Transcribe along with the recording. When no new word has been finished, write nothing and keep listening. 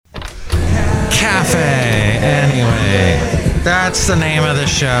Cafe. Anyway, that's the name of the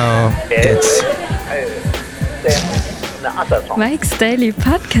show. It's Mike's Daily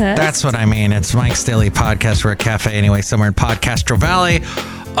Podcast. That's what I mean. It's Mike's Daily Podcast. We're a cafe anyway, somewhere in Podcastro Valley.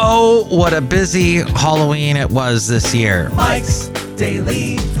 Oh, what a busy Halloween it was this year. Mike's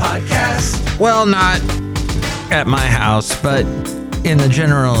Daily Podcast. Well, not at my house, but in the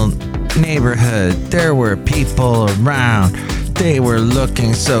general neighborhood, there were people around. They were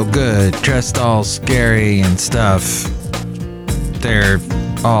looking so good, dressed all scary and stuff. They're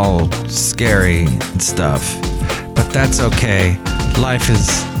all scary and stuff. But that's okay. Life is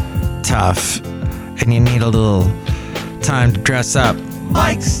tough, and you need a little time to dress up.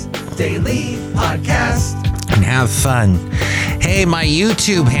 Mike's Daily Podcast. And have fun. Hey, my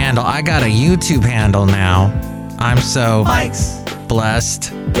YouTube handle. I got a YouTube handle now. I'm so Mike's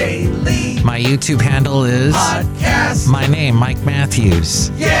blessed. Daily My YouTube handle is Podcast. my name, Mike Matthews.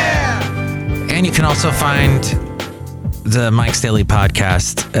 Yeah! And you can also find the Mike's Daily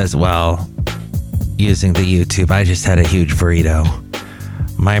Podcast as well using the YouTube. I just had a huge burrito.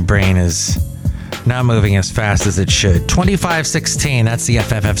 My brain is not moving as fast as it should. 2516, that's the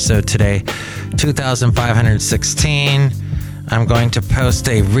FF episode today. 2516. I'm going to post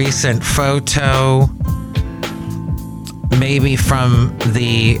a recent photo, maybe from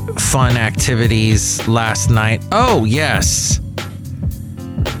the fun activities last night. Oh, yes.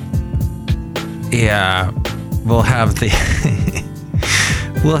 Yeah, we'll have the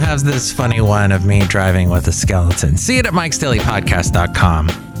we'll have this funny one of me driving with a skeleton. See it at mikesdailypodcast.com.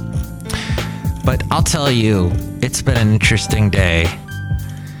 But I'll tell you, it's been an interesting day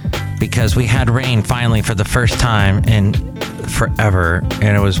because we had rain finally for the first time in forever,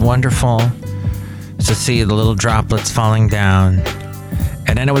 and it was wonderful to see the little droplets falling down,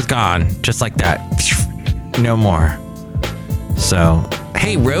 and then it was gone just like that. No more. So,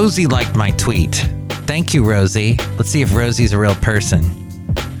 hey, Rosie liked my tweet. Thank you, Rosie. Let's see if Rosie's a real person.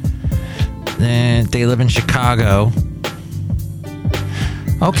 They live in Chicago.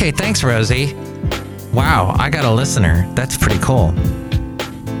 Okay, thanks, Rosie. Wow, I got a listener. That's pretty cool.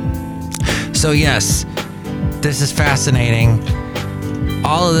 So yes, this is fascinating.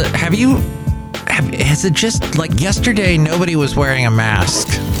 All of the, is it just like yesterday nobody was wearing a mask?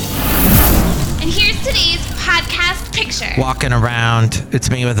 And here's today's podcast picture. Walking around. It's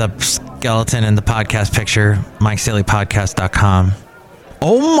me with a skeleton in the podcast picture. Mike'sDailyPodcast.com.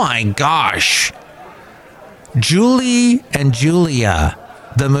 Oh my gosh. Julie and Julia,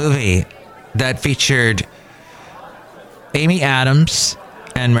 the movie that featured Amy Adams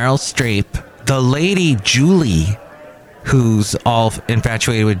and Meryl Streep. The lady Julie, who's all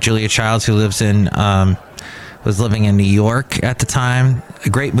infatuated with Julia Childs, who lives in was living in New York at the time. A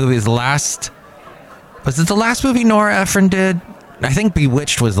great movie. Was it the last movie Nora Ephron did? I think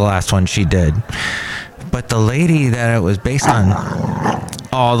Bewitched was the last one she did. But the lady that it was based on,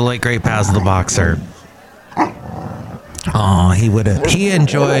 the late great Basil the Boxer. Oh, he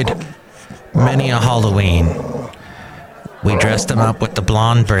enjoyed many a Halloween. We dressed him up with the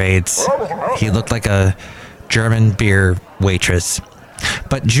blonde braids. He looked like a German beer waitress.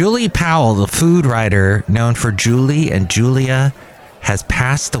 But Julie Powell, the food writer known for Julie and Julia, has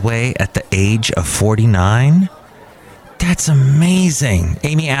passed away at the age of 49. That's amazing.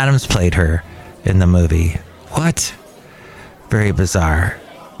 Amy Adams played her in the movie. What? Very bizarre.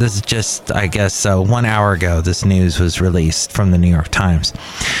 This is just, I guess, 1 hour ago, this news was released from the New York Times.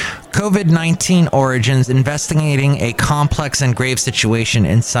 COVID-19 origins, investigating a complex and grave situation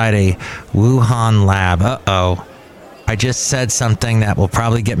inside a Wuhan lab. Uh-oh. I just said something that will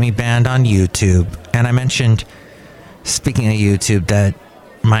probably get me banned on YouTube. And I mentioned, speaking of YouTube, that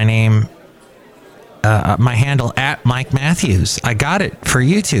my name, my handle at Mike Matthews. I got it for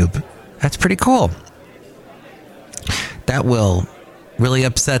YouTube. That's pretty cool. That will really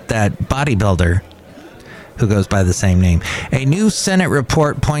upset that bodybuilder who goes by the same name. A new Senate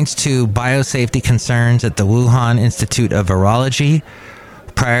report points to biosafety concerns at the Wuhan Institute of Virology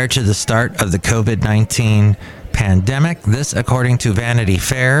prior to the start of the COVID-19 pandemic. This, according to Vanity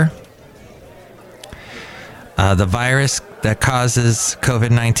Fair. The virus that causes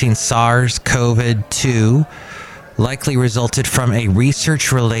COVID-19, SARS-CoV-2, likely resulted from a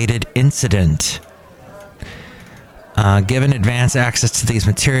research-related incident. Given advance access to these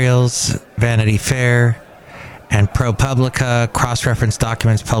materials, Vanity Fair and ProPublica cross-reference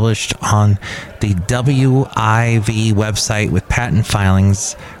documents published on the WIV website with patent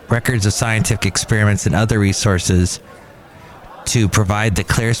filings, records of scientific experiments, and other resources to provide the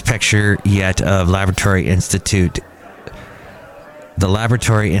clearest picture yet of the laboratory institute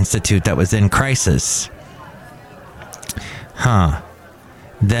that was in crisis.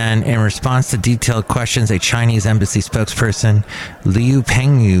 Then, in response to detailed questions, a Chinese embassy spokesperson, Liu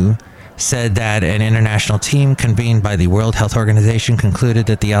Pengyu, said that an international team convened by the World Health Organization concluded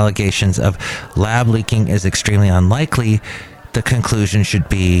that the allegations of lab leaking is extremely unlikely. The conclusion should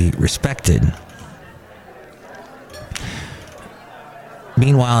be respected.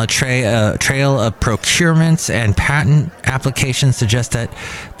 Meanwhile, a trail of procurements and patent applications suggest that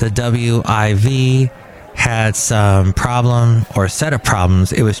the WIV had some problem or set of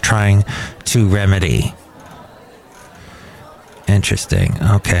problems it was trying to remedy. Interesting.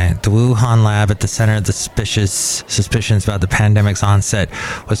 Okay. The Wuhan lab at the center of the suspicions about the pandemic's onset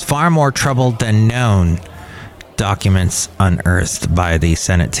was far more troubled than known, documents unearthed by the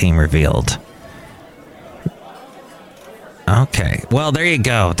Senate team revealed. Okay. Well, there you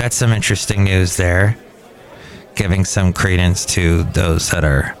go. That's some interesting news there. Giving some credence to those that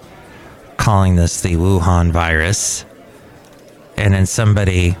are calling this the Wuhan virus. And then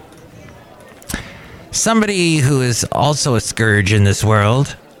somebody who is also a scourge in this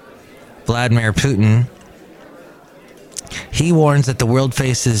world, Vladimir Putin, he warns that the world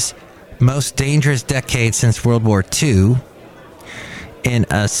faces most dangerous decade since World War II. In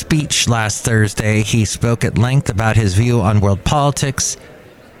a speech last Thursday, he spoke at length about his view on world politics.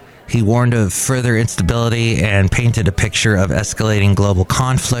 He warned of further instability and painted a picture of escalating global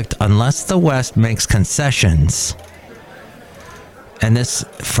conflict unless the West makes concessions. And this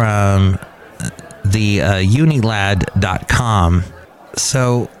from the unilad.com.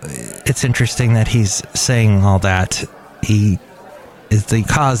 So it's interesting that he's saying all that. He is the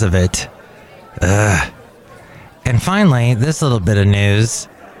cause of it. And finally, this little bit of news.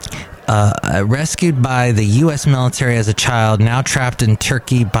 Rescued by the U.S. military as a child, now trapped in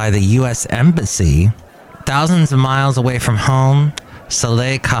Turkey by the U.S. Embassy, thousands of miles away from home,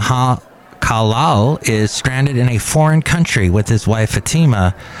 Saleh Kalal is stranded in a foreign country with his wife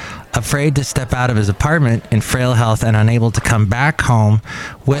Fatima, afraid to step out of his apartment in frail health and unable to come back home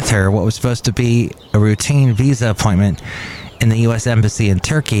with her. What was supposed to be a routine visa appointment in the U.S. Embassy in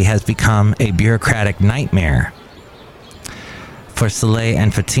Turkey has become a bureaucratic nightmare for Saleh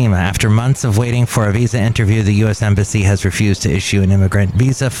and Fatima. After months of waiting for a visa interview, the U.S. Embassy has refused to issue an immigrant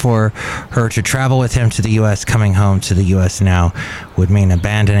visa for her to travel with him to the U.S. Coming home to the U.S. now would mean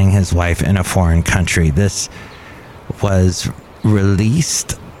abandoning his wife in a foreign country. This was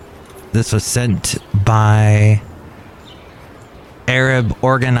released. This was sent by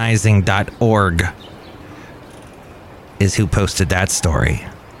ArabOrganizing.org is who posted that story.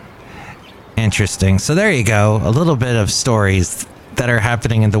 Interesting. So there you go. A little bit of stories that are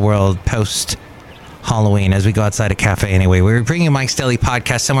happening in the world post Halloween as we go outside a cafe anyway. We're bringing you Mike's Daily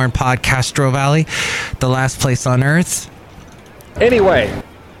Podcast somewhere in Podcastro Valley, the last place on earth. Anyway,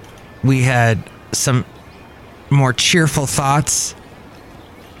 we had some more cheerful thoughts,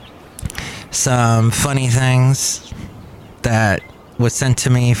 some funny things that was sent to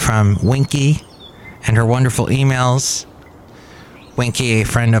me from Winky and her wonderful emails. Winky, a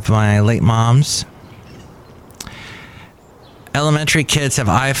friend of my late mom's. Elementary kids have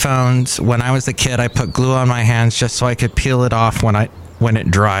iPhones. When I was a kid, I put glue on my hands just so I could peel it off when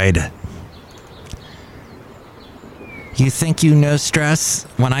it dried. You think you know stress?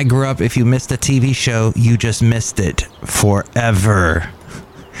 When I grew up, if you missed a TV show, you just missed it forever.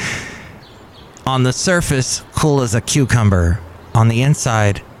 On the surface, cool as a cucumber. On the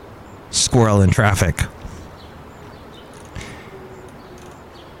inside, squirrel in traffic.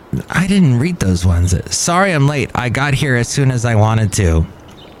 I didn't read those ones. Sorry I'm late. I got here as soon as I wanted to.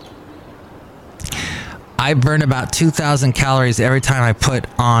 I burn about 2,000 calories every time I put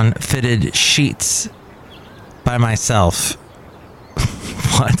on fitted sheets by myself.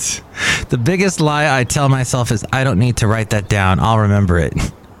 What? The biggest lie I tell myself is I don't need to write that down. I'll remember it.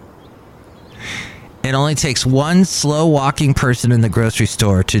 It only takes one slow walking person in the grocery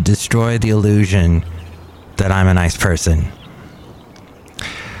store to destroy the illusion that I'm a nice person.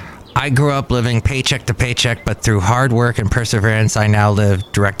 I grew up living paycheck to paycheck, but through hard work and perseverance, I now live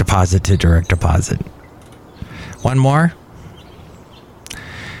direct deposit to direct deposit. One more.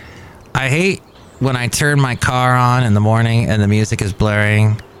 I hate when I turn my car on in the morning and the music is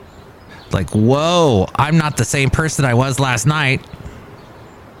blaring. Like, whoa, I'm not the same person I was last night.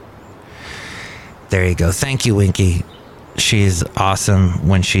 There you go. Thank you, Winky. She's awesome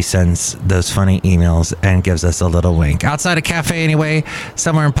when she sends those funny emails and gives us a little wink. Outside a cafe anyway,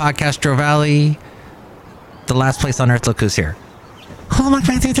 somewhere in Podcastro Valley, the last place on earth. Look who's here. Oh my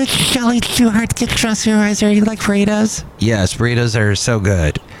God, they're jelly too hard to get across your eyes. Are you like burritos? Yes, burritos are so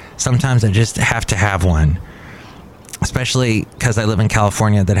good. Sometimes I just have to have one. Especially because I live in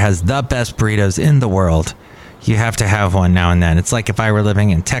California that has the best burritos in the world. You have to have one now and then. It's like if I were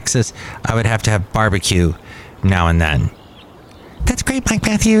living in Texas, I would have to have barbecue now and then. That's great, Mike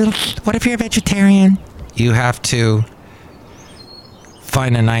Matthew. What if you're a vegetarian? You have to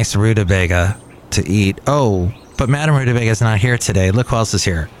find a nice rutabaga to eat. Oh, but Madame Rutabaga is not here today. Look who else is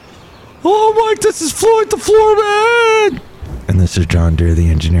here. Oh, Mike, this is Floyd the Floorman. And this is John Deere, the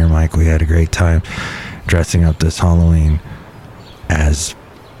engineer. Mike, we had a great time dressing up this Halloween as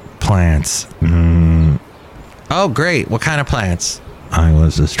plants. Oh, great. What kind of plants? I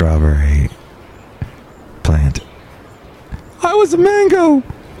was a strawberry plant. I was a mango.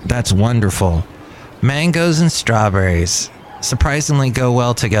 That's wonderful. Mangoes and strawberries surprisingly go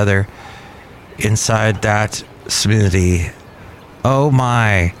well together inside that smoothie. Oh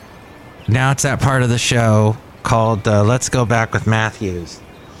my. Now it's that part of the show called Let's Go Back with Matthews.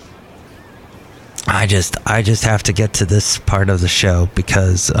 I just have to get to this part of the show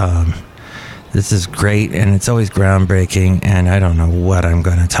because this is great and it's always groundbreaking and I don't know what I'm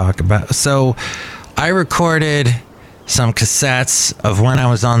going to talk about. So I recorded some cassettes of when I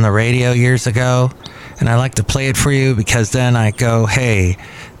was on the radio years ago, and I like to play it for you because then I go, hey,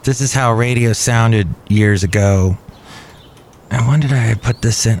 this is how radio sounded years ago. And when did I put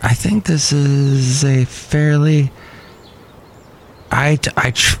this in? I think this is a fairly... I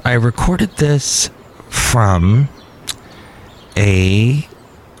recorded this from a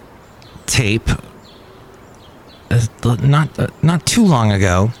tape not too long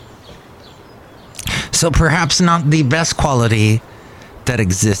ago. So perhaps not the best quality that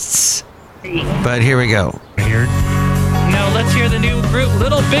exists. But here we go. Here. Now let's hear the new group,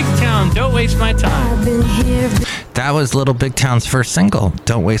 Little Big Town, Don't Waste My Time. That was Little Big Town's first single,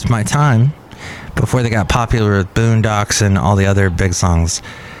 Don't Waste My Time, before they got popular with Boondocks and all the other big songs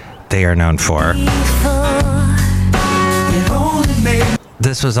they are known for.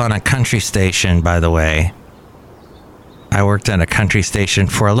 This was on a country station, by the way. I worked at a country station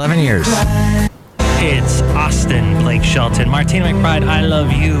for 11 years. It's Austin, Blake Shelton, Martina McBride, I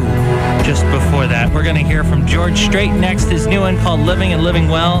Love You. Just before that, we're going to hear from George Strait next, his new one called Living and Living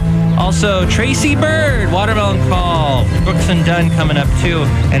Well. Also, Tracy Bird, Watermelon Call, Brooks and Dunn coming up too.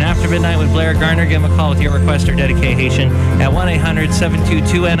 And After Midnight with Blair Garner, give him a call with your request or dedication at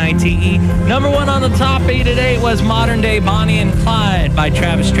 1-800-722-NITE. Number one on the top 8 today was Modern Day Bonnie and Clyde by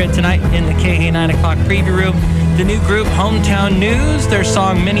Travis Tritt tonight in the KH 9 o'clock preview room. The new group, Hometown News, their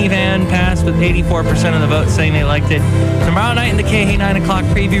song Minivan passed with 84% of the vote saying they liked it. Tomorrow night in the KH 9 o'clock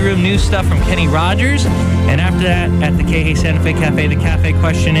preview room, new stuff from Kenny Rogers. And after that, at the KH Santa Fe Cafe, the cafe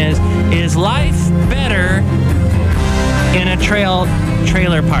question is life better in a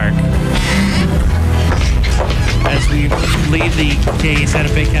trailer park? As we leave the KH Santa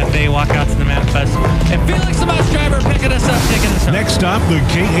Fe Cafe, walk out to the Map Fest, and Felix the bus driver picking us up, taking us home. Next stop, the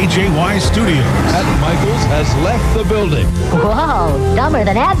KHAY studio. Pat Michaels has left the building. Whoa, dumber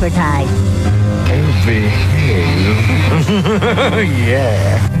than advertised.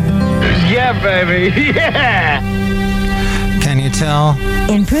 Yeah. Yeah, baby. Yeah. Can you tell?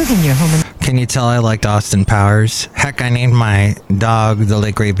 Improving your home. Can you tell I liked Austin Powers? Heck, I named my dog, the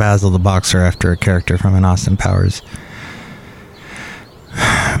late great Basil the Boxer, after a character from an Austin Powers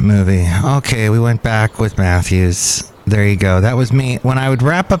movie. Okay, we went back with Matthews. There you go. That was me. When I would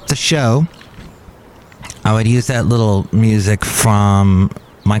wrap up the show, I would use that little music from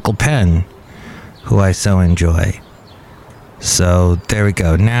Michael Penn, who I so enjoy. So there we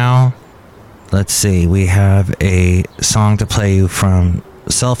go. Now, let's see. We have a song to play you from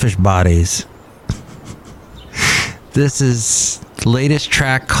Selfish Bodies. This is the latest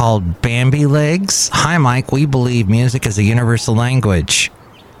track called Bambi Legs. Hi, Mike. We believe music is a universal language.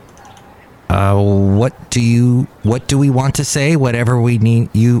 What do we want to say? Whatever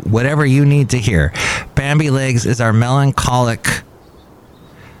you need to hear. Bambi Legs is our melancholic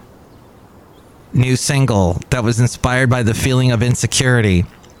new single that was inspired by the feeling of insecurity.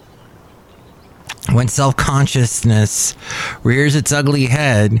 When self-consciousness rears its ugly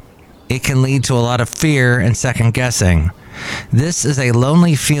head, it can lead to a lot of fear and second-guessing. This is a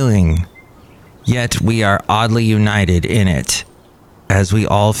lonely feeling, yet we are oddly united in it, as we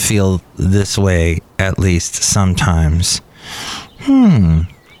all feel this way, at least sometimes. I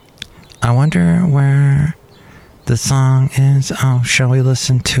wonder where the song is. Oh, shall we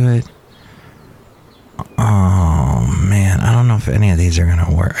listen to it? Oh, man. I don't know if any of these are going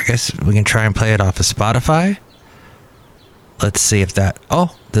to work. I guess we can try and play it off of Spotify. Let's see if that...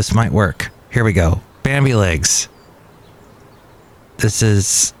 Oh, this might work. Here we go. Bambi Legs. This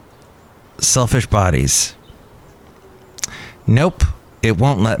is Selfish Bodies. Nope. It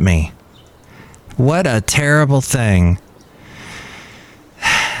won't let me. What a terrible thing.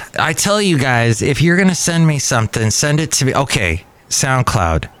 I tell you guys, if you're going to send me something, send it to me. Okay,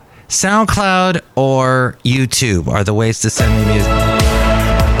 SoundCloud. SoundCloud or YouTube are the ways to send me music.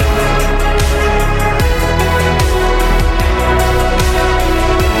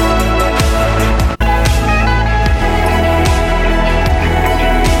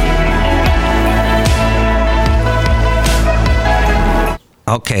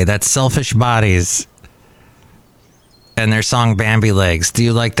 Okay, that's Selfish Bodies and their song Bambi Legs. Do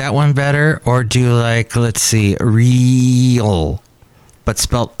you like that one better, or do you like, let's see, Real, but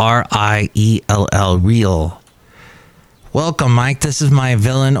spelled R-I-E-L-L, Real? Welcome, Mike. This is my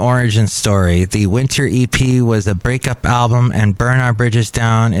villain origin story. The Winter EP was a breakup album, and Burn Our Bridges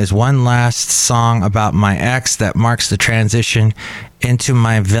Down is one last song about my ex that marks the transition into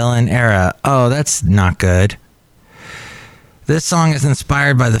my villain era. Oh, that's not good. This song is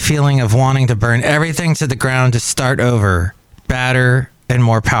inspired by the feeling of wanting to burn everything to the ground to start over, badder and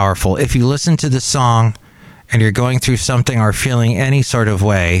more powerful. If you listen to the song and you're going through something or feeling any sort of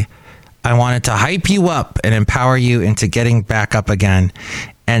way, I wanted to hype you up and empower you into getting back up again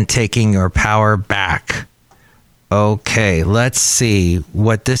and taking your power back. Okay, let's see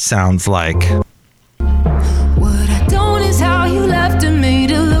what this sounds like. What I don't is how you left and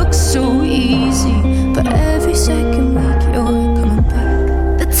made it look so easy, but every second week you're coming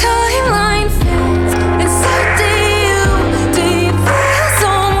back. The timeline fades, and so do you feel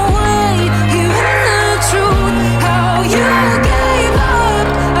some way, hearing the truth, how you gave up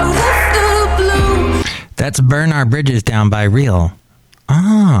out of the blue. That's Burn Our Bridges Down by Real.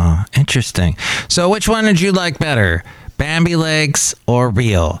 Ah, interesting. So which one did you like better? Bambi Legs or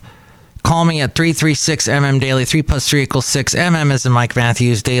Real? Call me at 336-MM Daily. 3 + 3 = 6. MM is in Mike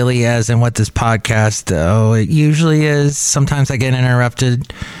Matthews. Daily as in what this podcast, oh, it usually is. Sometimes I get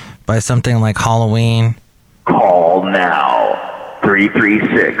interrupted by something like Halloween. Call now.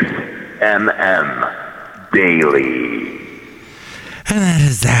 336-MM Daily. And that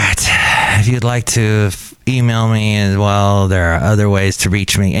is that. If you'd like to email me as well, there are other ways to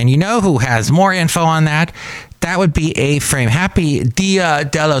reach me. And you know who has more info on that? That would be A-Frame. Happy Dia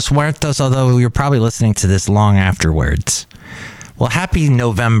de los Muertos, although you're probably listening to this long afterwards. Well, happy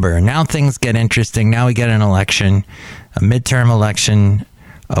November. Now things get interesting. Now we get an election, a midterm election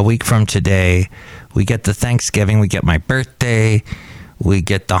a week from today. We get the Thanksgiving. We get my birthday. We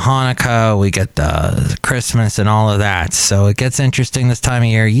get the Hanukkah. We get the Christmas and all of that. So it gets interesting this time of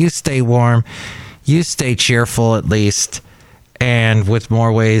year. You stay warm. You stay cheerful at least. And with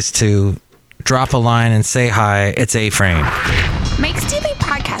more ways to drop a line and say hi, it's A-Frame. Mike's Daily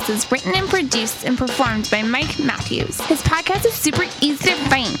Podcast is written and produced and performed by Mike Matthews. His podcast is super easy to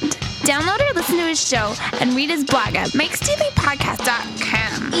find. Download or listen to his show and read his blog at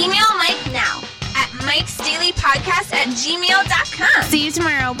mikesdailypodcast.com. Email Mike now at mikesdailypodcast@gmail.com. See you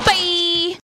tomorrow. Bye!